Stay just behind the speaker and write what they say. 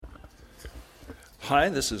Hi,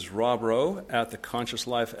 this is Rob Rowe at the Conscious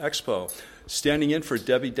Life Expo, standing in for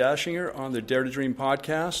Debbie Dashinger on the Dare to Dream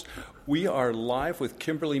podcast. We are live with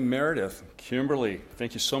Kimberly Meredith. Kimberly,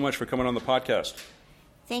 thank you so much for coming on the podcast.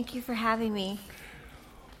 Thank you for having me.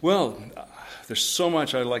 Well, there's so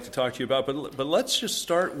much I'd like to talk to you about, but let's just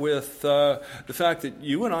start with the fact that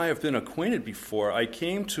you and I have been acquainted before. I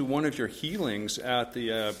came to one of your healings at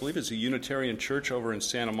the, I believe it's a Unitarian church over in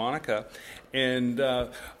Santa Monica, and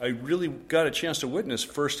I really got a chance to witness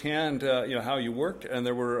firsthand, how you worked. And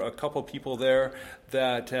there were a couple people there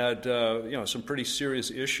that had, some pretty serious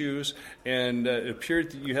issues, and it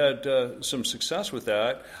appeared that you had some success with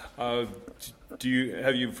that.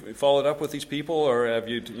 Have you followed up with these people, or have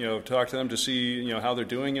you, talked to them to see, how they're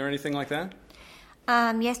doing or anything like that?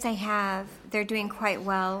 Yes, I have. They're doing quite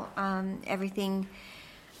well. Everything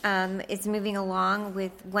is moving along.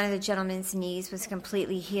 With one of the gentleman's knees was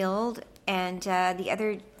completely healed, and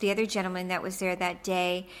the other gentleman that was there that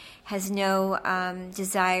day has no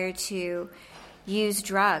desire to use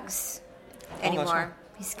drugs anymore.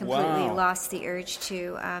 He's completely lost the urge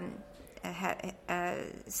to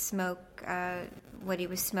smoke what he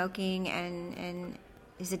was smoking, and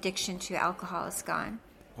his addiction to alcohol is gone.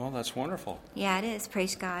 Well, that's wonderful. Yeah, it is.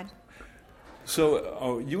 Praise God.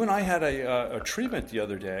 So you and I had a treatment the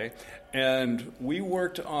other day, and we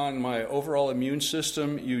worked on my overall immune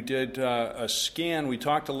system. You did a scan. We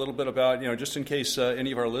talked a little bit about, just in case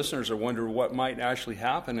any of our listeners are wondering what might actually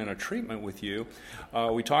happen in a treatment with you.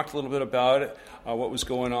 We talked a little bit about it, what was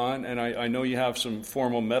going on, and I know you have some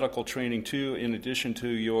formal medical training too, in addition to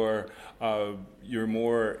your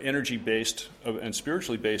more energy-based and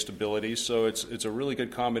spiritually-based abilities. So it's a really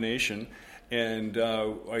good combination. And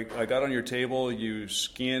I got on your table, you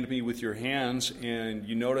scanned me with your hands, and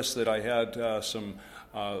you noticed that I had some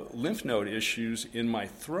lymph node issues in my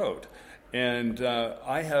throat. And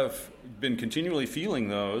I have been continually feeling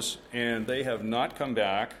those, and they have not come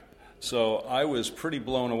back. So I was pretty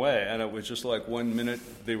blown away, and it was just like 1 minute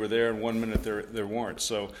they were there and 1 minute there weren't.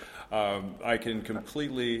 So I can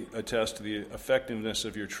completely attest to the effectiveness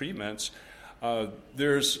of your treatments.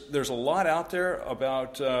 There's a lot out there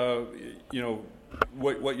about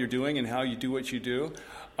what you're doing and how you do what you do.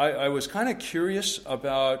 I was kind of curious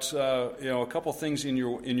about a couple things in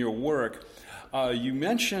your work. You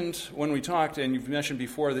mentioned when we talked, and you've mentioned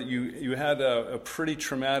before, that you had a pretty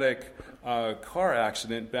traumatic car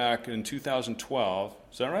accident back in 2012.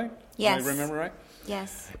 Is that right? Yes. Am I remember right?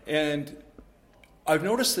 Yes. And I've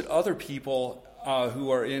noticed that other people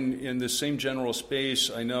who are in the same general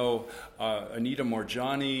space, I know Anita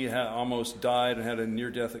Morjani almost died and had a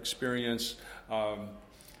near-death experience.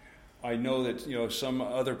 I know that some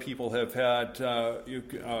other people have had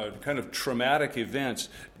kind of traumatic events.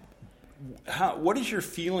 What is your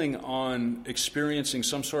feeling on experiencing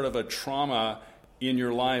some sort of a trauma in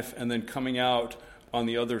your life and then coming out on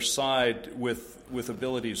the other side with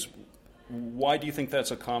abilities? Why do you think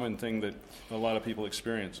that's a common thing that a lot of people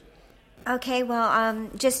experience? Okay, well,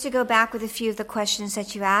 just to go back with a few of the questions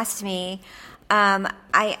that you asked me, I'm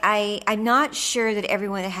not sure that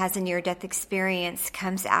everyone that has a near-death experience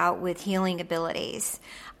comes out with healing abilities.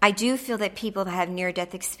 I do feel that people that have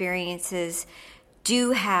near-death experiences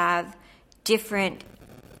do have different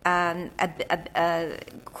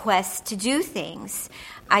quests to do things.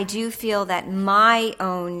 I do feel that my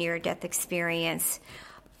own near-death experience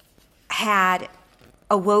had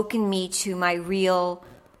awoken me to my real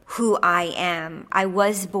who I am. I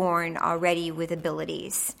was born already with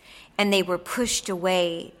abilities, and they were pushed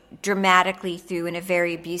away dramatically through in a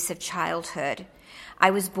very abusive childhood.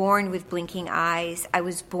 I was born with blinking eyes. I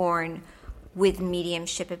was born with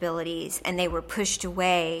mediumship abilities, and they were pushed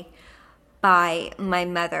away by my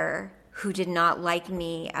mother, who did not like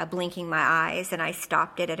me blinking my eyes, and I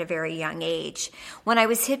stopped it at a very young age. When I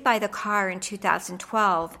was hit by the car in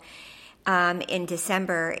 2012, in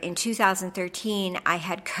December, in 2013, I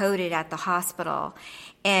had coded at the hospital.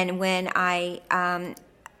 And when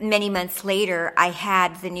many months later, I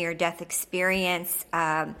had the near-death experience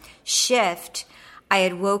shift, I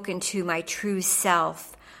had woken to my true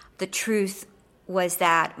self. The truth was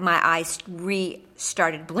that my eyes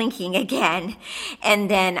started blinking again.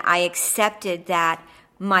 And then I accepted that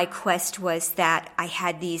my quest was that I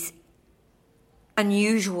had these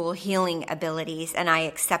unusual healing abilities, and I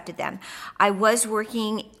accepted them. I was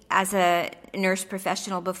working as a nurse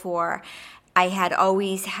professional before. I had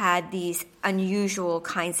always had these unusual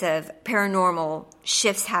kinds of paranormal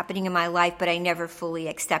shifts happening in my life, but I never fully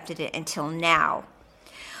accepted it until now.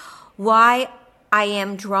 Why I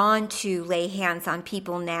am drawn to lay hands on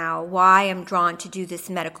people now, why I'm drawn to do this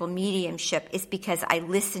medical mediumship, is because I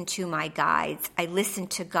listen to my guides. I listen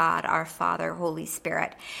to God, our Father, Holy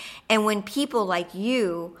Spirit. And when people like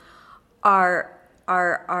you are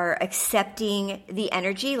accepting the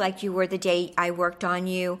energy like you were the day I worked on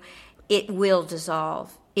you, it will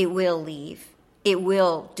dissolve. It will leave. It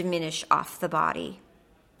will diminish off the body.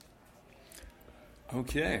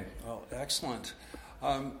 Okay. Well, excellent.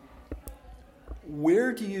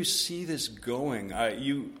 Where do you see this going?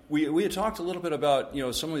 We had talked a little bit about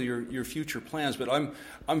some of your future plans, but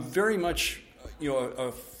I'm very much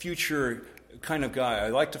a future kind of guy. I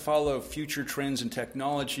like to follow future trends in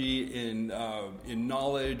technology, in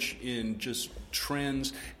knowledge, in just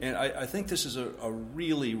trends, and I think this is a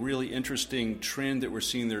really, really interesting trend that we're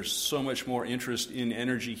seeing. There's so much more interest in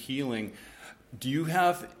energy healing. Do you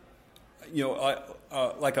have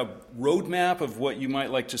like a roadmap of what you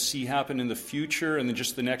might like to see happen in the future and then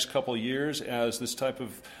just the next couple of years as this type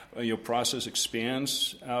of process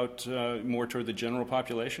expands out more toward the general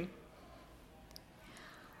population?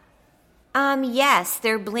 Yes,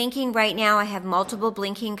 they're blinking right now. I have multiple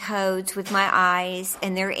blinking codes with my eyes,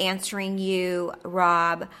 and they're answering you,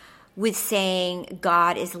 Rob, with saying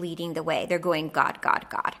God is leading the way. They're going God, God,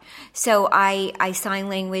 God. So I sign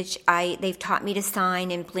language. They've taught me to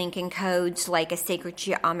sign and blink in codes like a sacred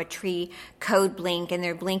geometry code blink, and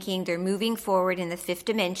they're blinking. They're moving forward in the fifth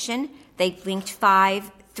dimension. They blinked 5,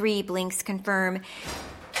 3 blinks confirm,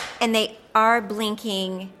 and they are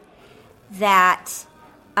blinking that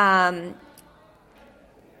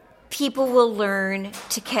people will learn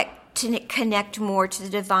to connect more to the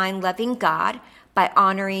divine loving God by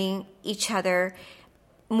honoring each other.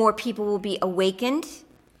 More people will be awakened,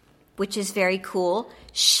 which is very cool.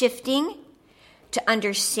 Shifting to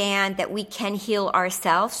understand that we can heal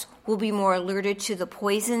ourselves. We'll be more alerted to the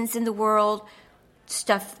poisons in the world,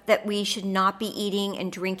 stuff that we should not be eating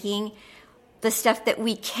and drinking, the stuff that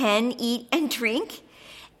we can eat and drink,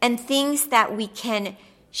 and things that we can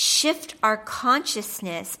shift our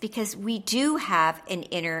consciousness, because we do have an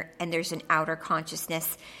inner and there's an outer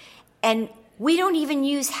consciousness. And we don't even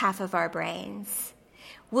use half of our brains.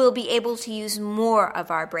 We'll be able to use more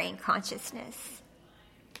of our brain consciousness.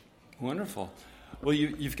 Wonderful. Well,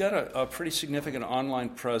 you've got a pretty significant online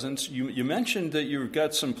presence. You mentioned that you've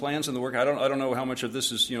got some plans in the work. I don't know how much of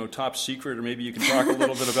this is top secret, or maybe you can talk a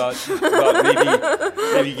little bit about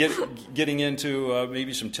maybe getting into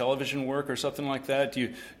maybe some television work or something like that.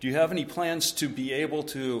 Do you have any plans to be able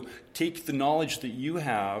to take the knowledge that you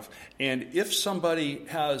have, and if somebody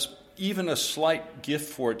has even a slight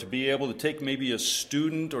gift for it, to be able to take maybe a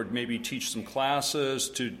student or maybe teach some classes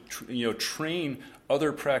to train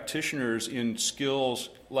other practitioners in skills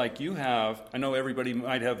like you have? I know everybody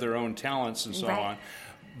might have their own talents and so on,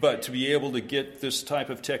 but to be able to get this type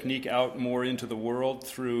of technique out more into the world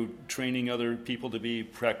through training other people to be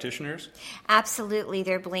practitioners? Absolutely.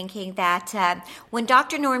 They're blinking that when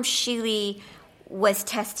Dr. Norm Shealy was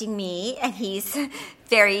testing me, and he's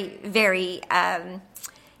very, very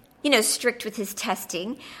strict with his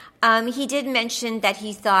testing, he did mention that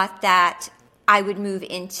he thought that I would move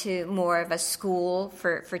into more of a school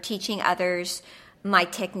for teaching others my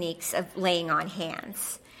techniques of laying on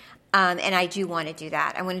hands. And I do want to do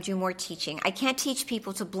that. I want to do more teaching. I can't teach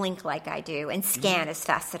people to blink like I do and scan as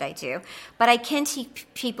fast as I do, but I can teach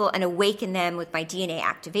people and awaken them with my DNA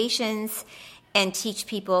activations and teach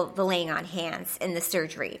people the laying on hands and the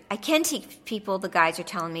surgery. I can teach people, the guides are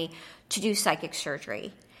telling me, to do psychic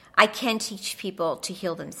surgery. I can teach people to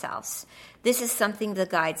heal themselves. This is something the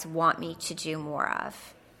guides want me to do more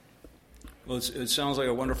of. Well, it sounds like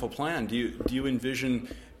a wonderful plan. Do you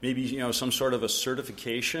envision maybe some sort of a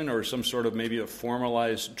certification or some sort of maybe a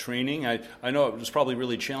formalized training? I know it's probably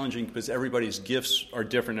really challenging because everybody's gifts are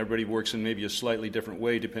different. Everybody works in maybe a slightly different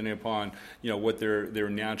way depending upon what their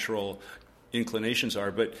natural inclinations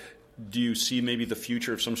are. But do you see maybe the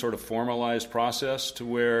future of some sort of formalized process to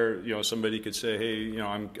where somebody could say, hey,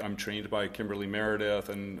 I'm trained by Kimberly Meredith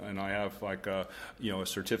and I have like a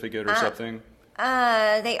certificate or something?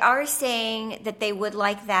 They are saying that they would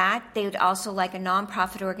like that. They would also like a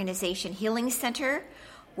nonprofit organization, Healing Center,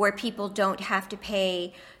 where people don't have to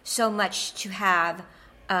pay so much to have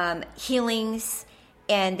healings,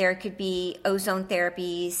 and there could be ozone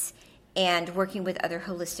therapies and working with other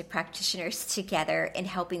holistic practitioners together in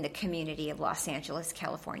helping the community of Los Angeles,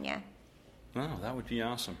 California. Oh, that would be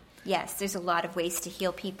awesome. Yes, there's a lot of ways to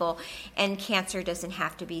heal people, and cancer doesn't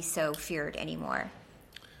have to be so feared anymore,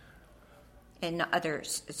 and other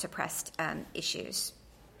suppressed issues.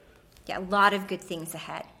 Yeah, a lot of good things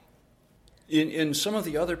ahead. In some of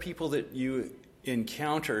the other people that you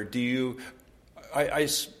encounter,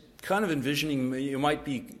 kind of envisioning you might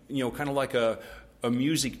be, kind of like a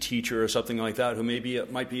music teacher or something like that, who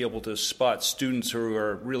might be able to spot students who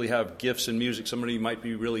really have gifts in music. Somebody might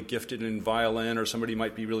be really gifted in violin, or somebody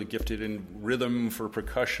might be really gifted in rhythm for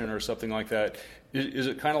percussion or something like that. Is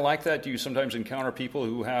it kind of like that? Do you sometimes encounter people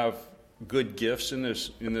who have good gifts in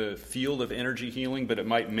the field of energy healing, but it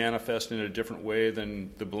might manifest in a different way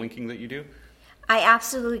than the blinking that you do? I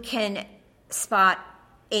absolutely can spot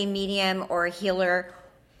a medium or a healer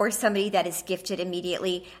or somebody that is gifted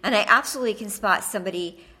immediately. And I absolutely can spot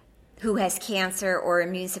somebody who has cancer or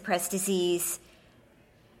immune suppressed disease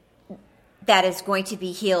that is going to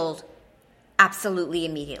be healed absolutely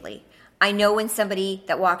immediately. I know when somebody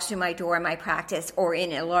that walks through my door in my practice or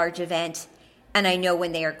in a large event, and I know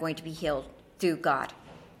when they are going to be healed through God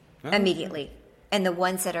immediately. And the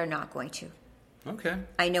ones that are not going to. Okay.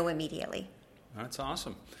 I know immediately. That's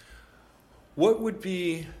awesome. What would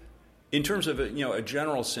be, in terms of a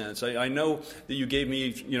general sense, I know that you gave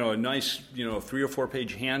me a nice 3 or 4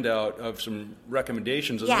 page handout of some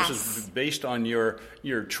recommendations, and yes. This is based on your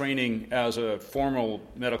training as a formal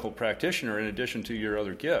medical practitioner in addition to your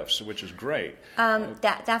other gifts, which is great.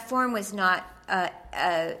 That form was not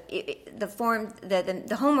the form.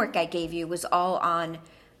 The homework I gave you was all on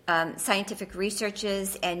scientific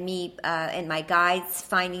researches and me and my guides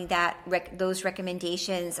finding those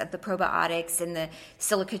recommendations of the probiotics and the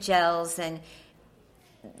silica gels, and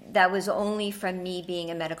that was only from me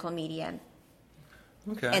being a medical medium.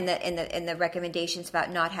 Okay. And the recommendations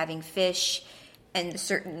about not having fish and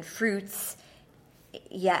certain fruits.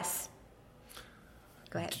 Yes.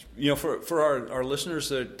 Go ahead. For our listeners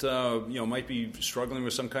that might be struggling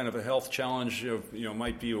with some kind of a health challenge,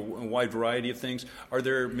 might be a wide variety of things. Are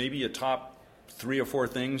there maybe a top 3 or 4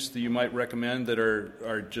 things that you might recommend that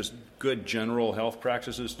are just good general health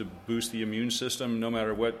practices to boost the immune system, no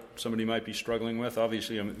matter what somebody might be struggling with?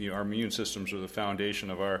 Obviously, our immune systems are the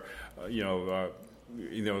foundation of our,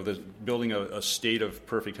 building a state of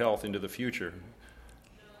perfect health into the future.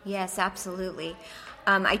 Yes, absolutely.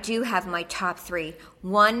 I do have my top 3.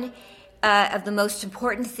 One of the most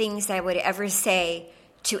important things I would ever say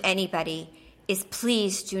to anybody is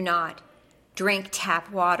please do not drink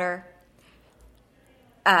tap water,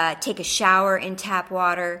 take a shower in tap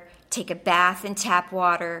water, take a bath in tap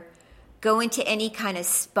water, go into any kind of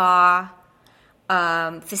spa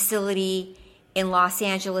facility in Los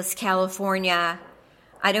Angeles, California.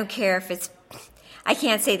 I don't care if it's, I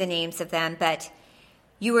can't say the names of them, but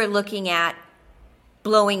you are looking at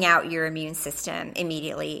blowing out your immune system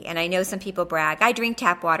immediately. And I know some people brag, I drink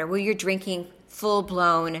tap water. Well, you're drinking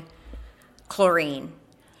full-blown chlorine.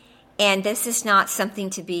 And this is not something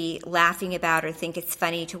to be laughing about or think it's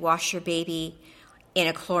funny to wash your baby in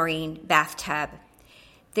a chlorine bathtub.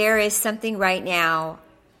 There is something right now,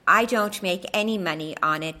 I don't make any money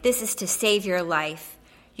on it. This is to save your life.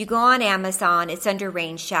 You go on Amazon, it's under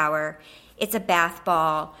Rain Shower. It's a bath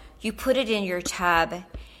ball. You put it in your tub,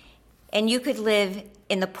 and you could live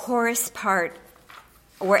in the poorest part,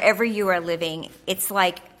 wherever you are living. It's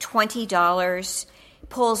like $20,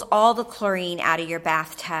 pulls all the chlorine out of your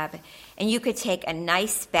bathtub, and you could take a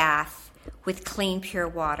nice bath with clean, pure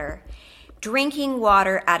water. Drinking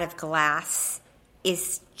water out of glass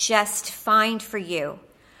is just fine for you.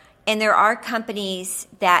 And there are companies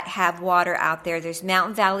that have water out there. There's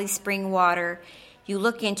Mountain Valley Spring Water. You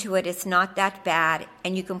look into it, it's not that bad,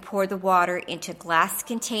 and you can pour the water into glass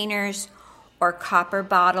containers or copper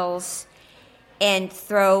bottles and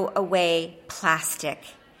throw away plastic.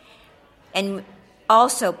 And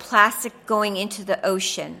also plastic going into the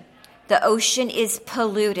ocean. The ocean is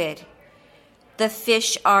polluted. The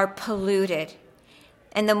fish are polluted.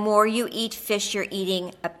 And the more you eat fish, you're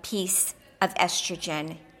eating a piece of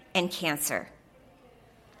estrogen and cancer.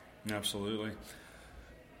 Absolutely.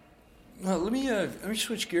 Well, let me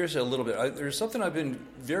switch gears a little bit. There's something I've been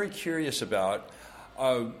very curious about.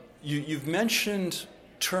 You've mentioned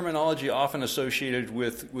terminology often associated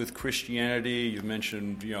with Christianity. You've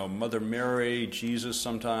mentioned Mother Mary, Jesus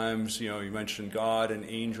sometimes. You mentioned God and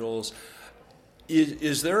angels.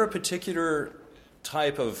 Is there a particular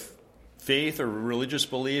type of faith or religious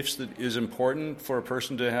beliefs that is important for a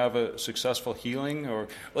person to have a successful healing? Or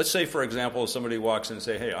let's say, for example, somebody walks in and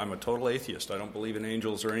say, hey, I'm a total atheist. I don't believe in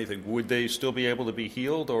angels or anything. Would they still be able to be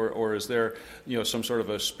healed? Or is there some sort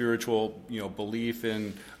of a spiritual belief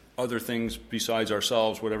in other things besides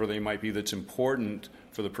ourselves, whatever they might be, that's important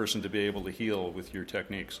for the person to be able to heal with your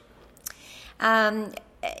techniques? I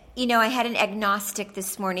had an agnostic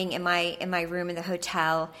this morning in my room in the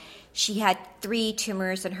hotel. She had 3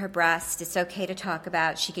 tumors in her breast. It's okay to talk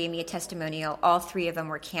about. She gave me a testimonial. All 3 of them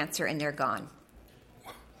were cancer, and they're gone.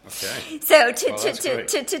 Okay. So Well,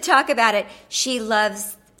 to talk about it, she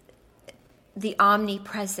loves the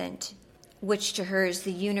omnipresent, which to her is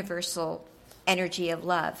the universal energy of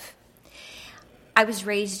love. I was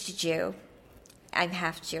raised a Jew. I'm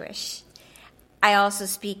half Jewish. I also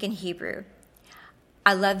speak in Hebrew.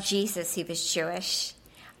 I love Jesus. He was Jewish.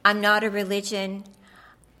 I'm not a religion.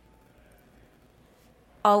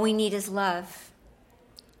 All we need is love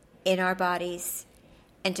in our bodies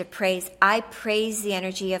and to praise. I praise the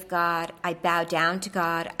energy of God. I bow down to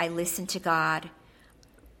God. I listen to God.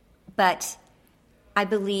 But I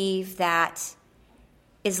believe that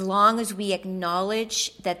as long as we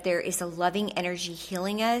acknowledge that there is a loving energy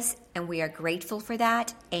healing us, and we are grateful for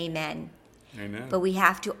that, amen. Amen. But we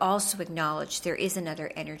have to also acknowledge there is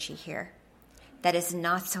another energy here that is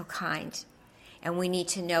not so kind. And we need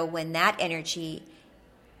to know when that energy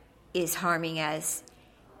is harming us.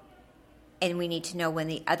 And we need to know when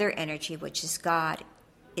the other energy, which is God,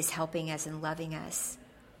 is helping us and loving us.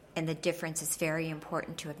 And the difference is very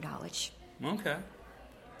important to acknowledge. Okay.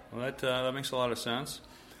 Well, that makes a lot of sense.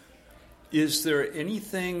 Is there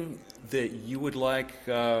anything that you would like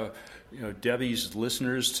Debbie's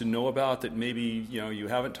listeners to know about that maybe you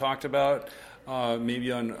haven't talked about,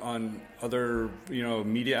 maybe on other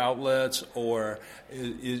media outlets, or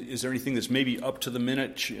is there anything that's maybe up to the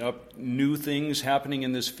minute, new things happening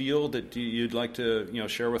in this field that you'd like to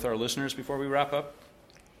share with our listeners before we wrap up?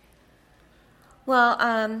 Well,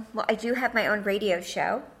 I do have my own radio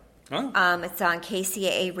show. Oh. It's on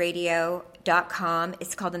kcaaradio.com.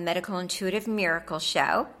 It's called the Medical Intuitive Miracle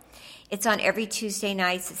Show. It's on every Tuesday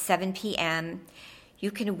nights at 7 p.m.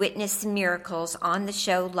 You can witness the miracles on the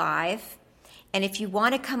show live. And if you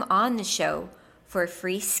want to come on the show for a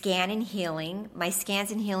free scan and healing, my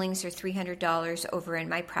scans and healings are $300 over in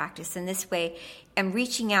my practice. And this way, I'm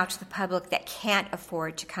reaching out to the public that can't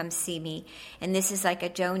afford to come see me. And this is like a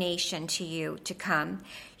donation to you to come.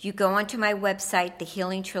 You go onto my website,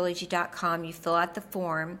 thehealingtrilogy.com. You fill out the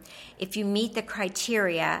form. If you meet the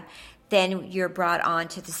criteria, then you're brought on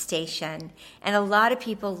to the station. And a lot of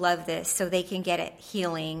people love this so they can get a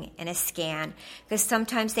healing and a scan, because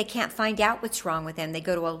sometimes they can't find out what's wrong with them. They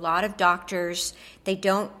go to a lot of doctors. They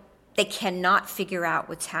cannot figure out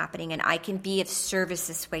what's happening, and I can be of service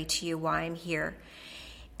this way to you while I'm here.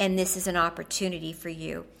 And this is an opportunity for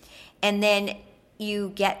you. And then you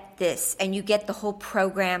get this, and you get the whole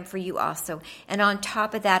program for you also. And on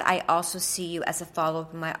top of that, I also see you as a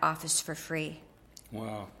follow-up in my office for free.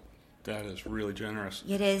 Wow. That is really generous.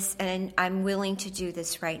 It is, and I'm willing to do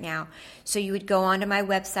this right now. So you would go onto my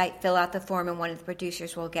website, fill out the form, and one of the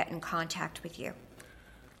producers will get in contact with you.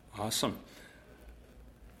 Awesome.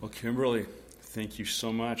 Well, Kimberly, thank you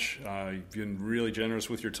so much. You've been really generous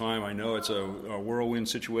with your time. I know it's a whirlwind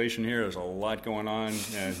situation here. There's a lot going on.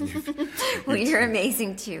 And well, you're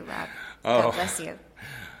amazing too, Rob. God bless you.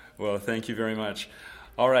 Well, thank you very much.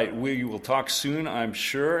 All right, we will talk soon, I'm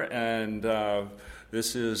sure, and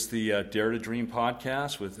this is the Dare to Dream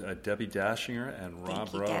podcast with Debbie Dashinger and Rob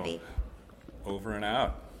Rowe. Thank you, Debbie. Over and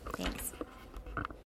out. Thanks.